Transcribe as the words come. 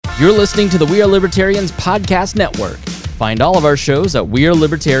You're listening to the We Are Libertarians Podcast Network. Find all of our shows at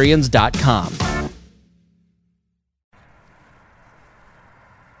wearelibertarians.com.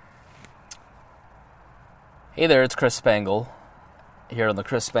 Hey there, it's Chris Spangle here on the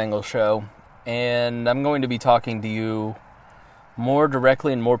Chris Spangle Show, and I'm going to be talking to you more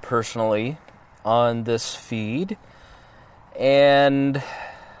directly and more personally on this feed, and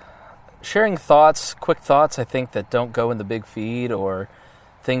sharing thoughts, quick thoughts, I think, that don't go in the big feed, or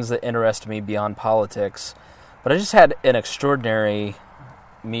things that interest me beyond politics. But I just had an extraordinary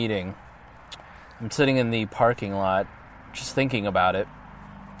meeting. I'm sitting in the parking lot, just thinking about it.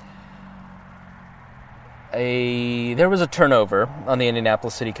 There was a turnover on the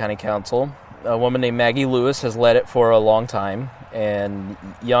Indianapolis City County Council. A woman named Maggie Lewis has led it for a long time, and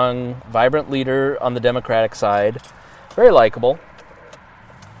young, vibrant leader on the Democratic side, very likable.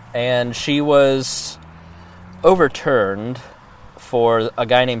 And she was overturned for a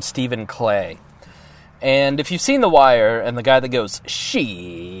guy named Stephen Clay. And if you've seen The Wire and the guy that goes,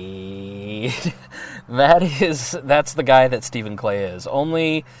 "She," that's the guy that Stephen Clay is.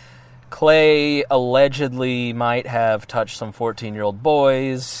 Only Clay allegedly might have touched some 14-year-old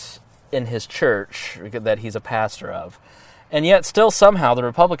boys in his church that he's a pastor of. And yet still somehow the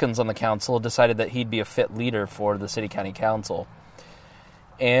Republicans on the council decided that he'd be a fit leader for the City County Council.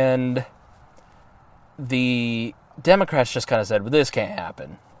 And the Democrats just kind of said, well, this can't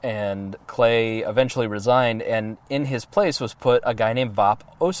happen. And Clay eventually resigned, and in his place was put a guy named Vop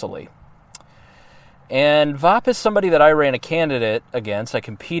Osili. And Vop is somebody that I ran a candidate against. I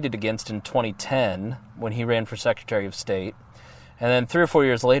competed against in 2010 when he ran for Secretary of State. And then 3 or 4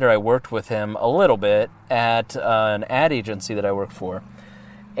 years later, I worked with him a little bit at an ad agency that I worked for.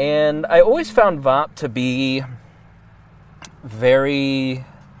 And I always found Vop to be very...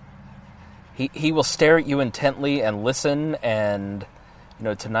 He will stare at you intently and listen, and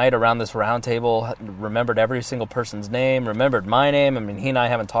tonight around this round table, remembered every single person's name, remembered my name. I mean, he and I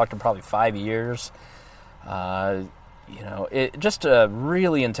haven't talked in probably 5 years. Just a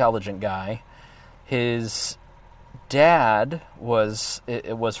really intelligent guy. His dad was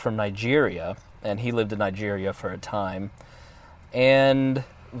from Nigeria, and he lived in Nigeria for a time. And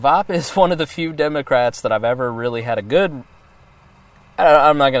Vop is one of the few Democrats that I've ever really had a good,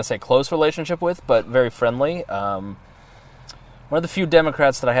 I'm not going to say close relationship with, but very friendly. One of the few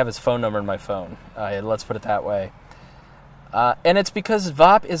Democrats that I have his phone number in my phone. Let's put it that way. And it's because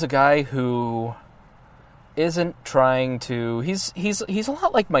Vop is a guy who isn't trying to... He's a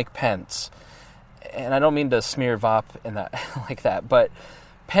lot like Mike Pence. And I don't mean to smear Vop in that like that, but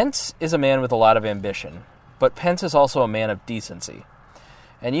Pence is a man with a lot of ambition. But Pence is also a man of decency.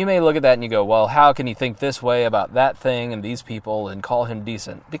 And you may look at that and you go, well, how can you think this way about that thing and these people and call him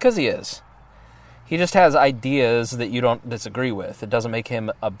decent? Because he is. He just has ideas that you don't disagree with. It doesn't make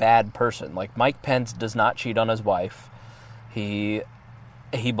him a bad person. Like, Mike Pence does not cheat on his wife. He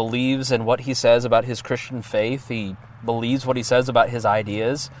believes in what he says about his Christian faith. He believes what he says about his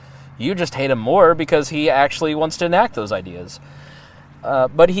ideas. You just hate him more because he actually wants to enact those ideas.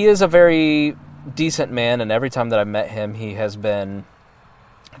 But he is a very decent man, and every time that I've met him, he has been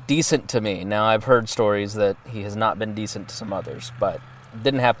decent to me. Now, I've heard stories that he has not been decent to some others, but it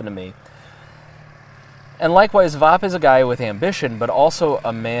didn't happen to me. And likewise, Vop is a guy with ambition, but also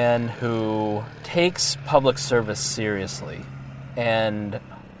a man who takes public service seriously. And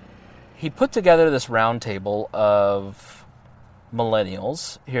he put together this roundtable of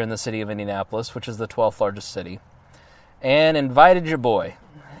millennials here in the city of Indianapolis, which is the 12th largest city, and invited your boy.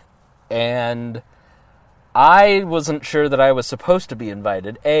 And I wasn't sure that I was supposed to be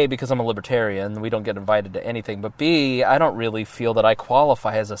invited, A, because I'm a libertarian, we don't get invited to anything, but B, I don't really feel that I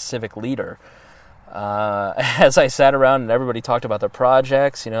qualify as a civic leader. As I sat around and everybody talked about their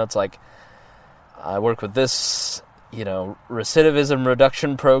projects, it's like, I work with this, recidivism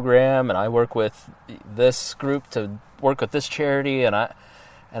reduction program, and I work with this group to work with this charity, and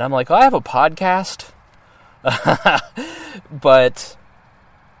I'm like, oh, I have a podcast. But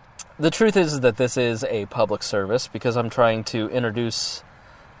the truth is that this is a public service because I'm trying to introduce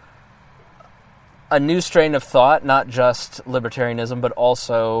a new strain of thought, not just libertarianism, but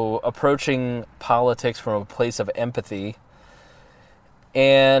also approaching politics from a place of empathy.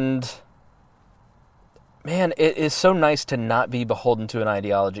 And, man, it is so nice to not be beholden to an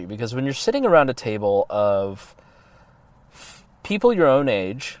ideology, because when you're sitting around a table of people your own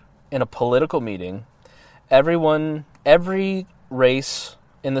age in a political meeting, every race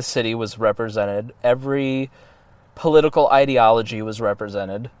in the city was represented, every political ideology was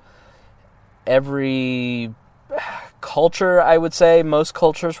represented, every culture, I would say, most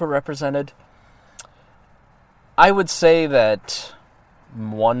cultures were represented. I would say that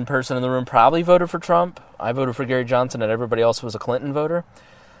One person in the room probably voted for Trump. I voted for Gary Johnson, and everybody else was a Clinton voter.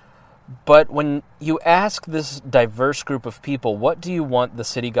 But when you ask this diverse group of people, what do you want the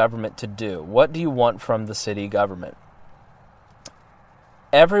city government to do? What do you want from the city government?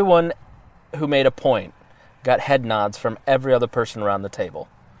 Everyone who made a point got head nods from every other person around the table.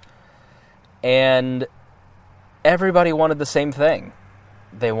 And everybody wanted the same thing.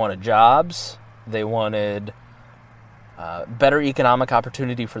 They wanted jobs. They wanted better economic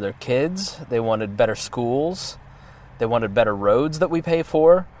opportunity for their kids. They wanted better schools. They wanted better roads that we pay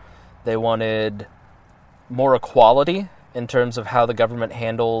for. They wanted more equality in terms of how the government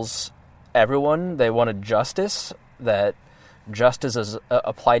handles everyone. They wanted justice, that justice is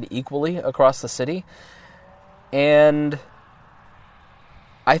applied equally across the city. And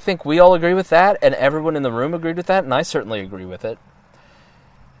I think we all agree with that, and everyone in the room agreed with that, and I certainly agree with it.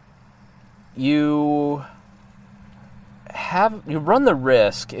 You run the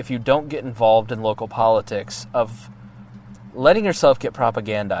risk, if you don't get involved in local politics, of letting yourself get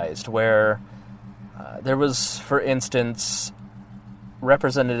propagandized, where there was, for instance,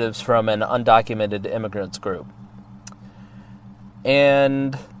 representatives from an undocumented immigrants group.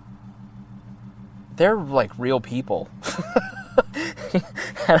 And they're like real people.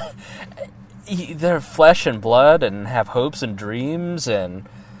 They're flesh and blood and have hopes and dreams and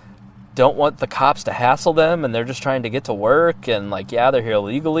don't want the cops to hassle them, and they're just trying to get to work, and they're here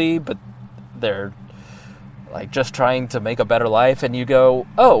illegally, but they're just trying to make a better life. And you go,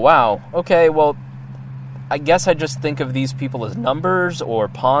 oh wow, okay, well, I guess I just think of these people as numbers or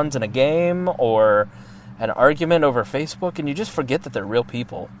pawns in a game or an argument over Facebook, and you just forget that they're real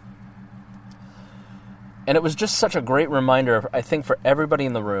people. And it was just such a great reminder, I think, for everybody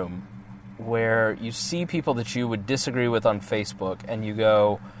in the room, where you see people that you would disagree with on Facebook, and you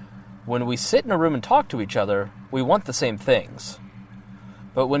go, when we sit in a room and talk to each other, we want the same things.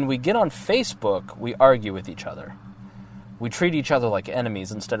 But when we get on Facebook, we argue with each other. We treat each other like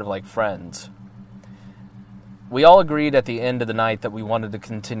enemies instead of like friends. We all agreed at the end of the night that we wanted to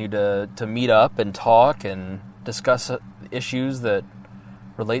continue to meet up and talk and discuss issues that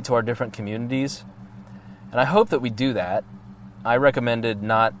relate to our different communities. And I hope that we do that. I recommended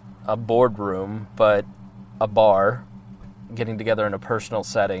not a boardroom, but a bar, getting together in a personal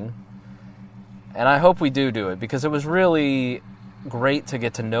setting. And I hope we do it, because it was really great to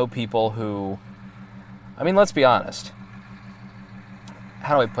get to know people who, let's be honest.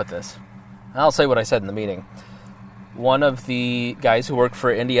 How do I put this? I'll say what I said in the meeting. One of the guys who worked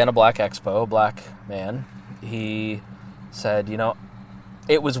for Indiana Black Expo, a black man, he said,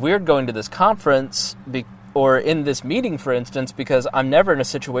 it was weird going to this conference or in this meeting, for instance, because I'm never in a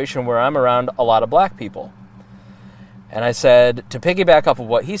situation where I'm around a lot of black people. And I said, to piggyback off of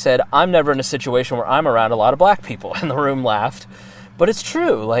what he said, I'm never in a situation where I'm around a lot of black people. And the room laughed. But it's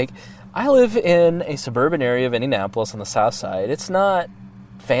true. I live in a suburban area of Indianapolis on the south side. It's not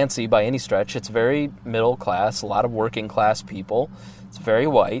fancy by any stretch. It's very middle class, a lot of working class people. It's very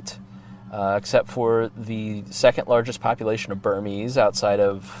white, except for the second largest population of Burmese outside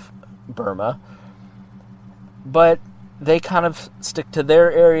of Burma. But they kind of stick to their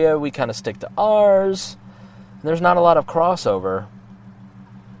area. We kind of stick to ours. There's not a lot of crossover,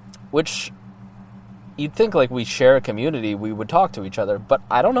 which you'd think we share a community, we would talk to each other, but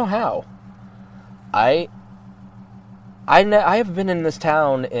I don't know how. I have been in this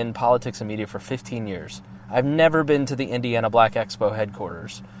town in politics and media for 15 years. I've never been to the Indiana Black Expo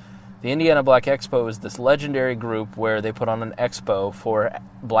headquarters. The Indiana Black Expo is this legendary group where they put on an expo for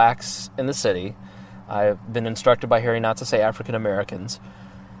blacks in the city. I've been instructed by Harry not to say African Americans.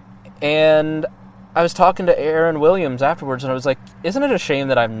 And I was talking to Aaron Williams afterwards, and I was like, isn't it a shame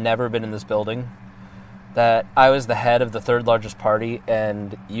that I've never been in this building? That I was the head of the third largest party,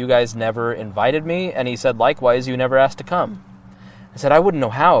 and you guys never invited me? And he said, likewise, you never asked to come. I said, I wouldn't know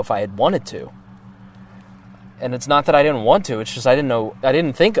how if I had wanted to. And it's not that I didn't want to, it's just I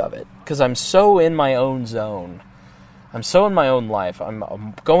didn't think of it, because I'm so in my own zone. I'm so in my own life.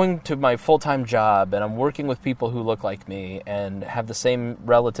 I'm going to my full-time job, and I'm working with people who look like me and have the same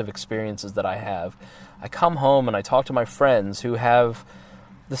relative experiences that I have. I come home and I talk to my friends who have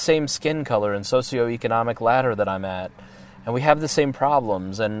the same skin color and socioeconomic ladder that I'm at, and we have the same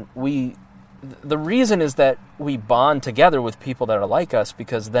problems. And the reason is that we bond together with people that are like us,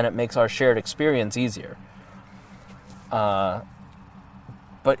 because then it makes our shared experience easier. But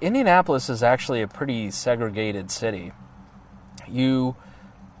Indianapolis is actually a pretty segregated city. You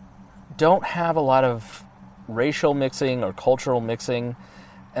don't have a lot of racial mixing or cultural mixing,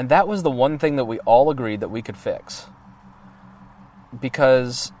 and that was the one thing that we all agreed that we could fix.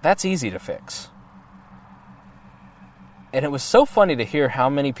 Because that's easy to fix. And it was so funny to hear how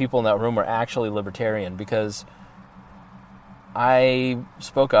many people in that room were actually libertarian, because I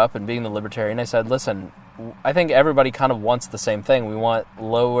spoke up, and being the libertarian, I said, listen, I think everybody kind of wants the same thing. We want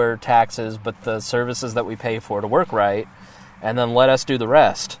lower taxes, but the services that we pay for to work right, and then let us do the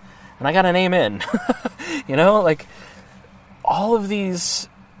rest. And I got an amen. You know, like, all of these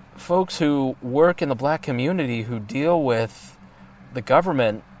folks who work in the black community who deal with the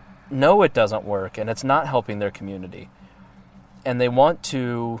government know it doesn't work, and it's not helping their community. And they want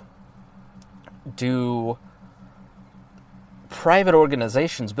to do private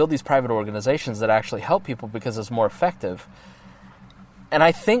organizations, build these private organizations that actually help people because it's more effective. And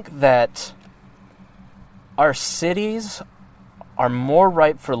I think that our cities are more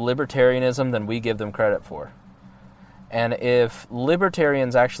ripe for libertarianism than we give them credit for. And if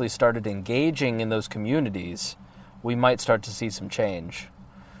libertarians actually started engaging in those communities, we might start to see some change.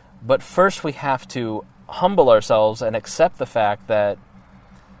 But first we have to humble ourselves and accept the fact that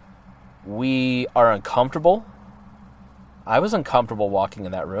we are uncomfortable. I was uncomfortable walking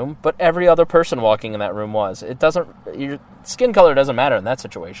in that room, but every other person walking in that room was. Your skin color doesn't matter in that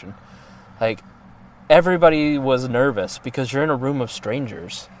situation. Like, everybody was nervous because you're in a room of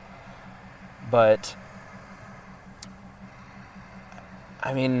strangers. But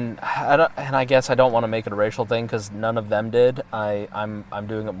I mean, I guess I don't want to make it a racial thing because none of them did. I'm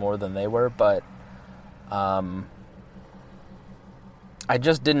doing it more than they were, but I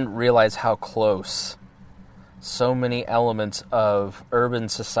just didn't realize how close so many elements of urban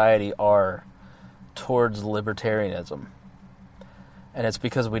society are towards libertarianism. And it's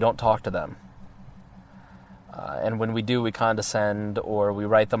because we don't talk to them. And when we do, we condescend, or we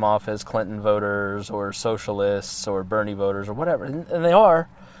write them off as Clinton voters or socialists or Bernie voters or whatever. And they are,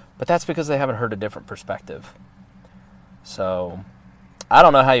 but that's because they haven't heard a different perspective. So I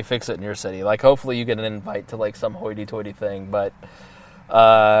don't know how you fix it in your city. Like, hopefully you get an invite to like some hoity-toity thing. But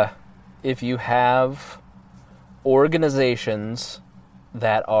if you have organizations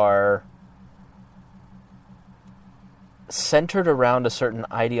that are centered around a certain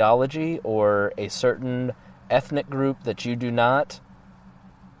ideology or a certain ethnic group that you do not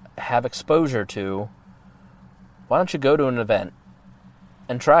have exposure to, why don't you go to an event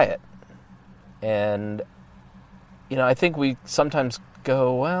and try it? And, you know, I think we sometimes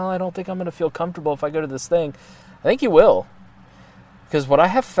go, well, I don't think I'm going to feel comfortable if I go to this thing. I think you will. Because what I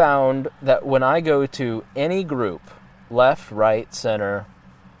have found that when I go to any group, left, right, center,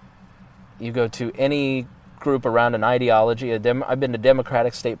 you go to any group around an ideology, I've been to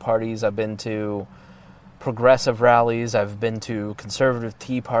Democratic state parties, I've been to progressive rallies, I've been to conservative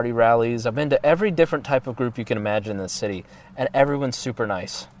Tea Party rallies, I've been to every different type of group you can imagine in this city, and everyone's super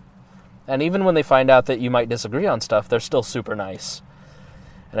nice. And even when they find out that you might disagree on stuff, they're still super nice.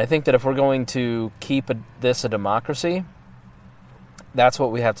 And I think that if we're going to keep this a democracy, that's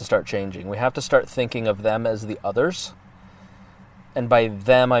what we have to start changing. We have to start thinking of them as the others. And by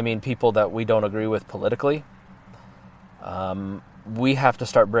them, I mean people that we don't agree with politically. We have to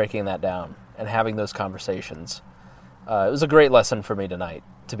start breaking that down and having those conversations. It was a great lesson for me tonight,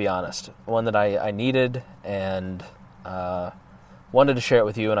 to be honest. One that I needed and wanted to share it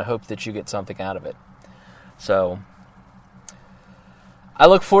with you, and I hope that you get something out of it. So I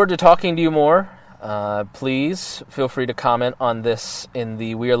look forward to talking to you more. Please feel free to comment on this in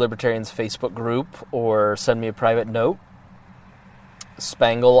the We Are Libertarians Facebook group or send me a private note.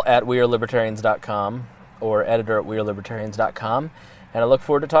 Spangle at wearelibertarians.com or editor at wearelibertarians.com. And I look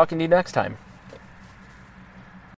forward to talking to you next time.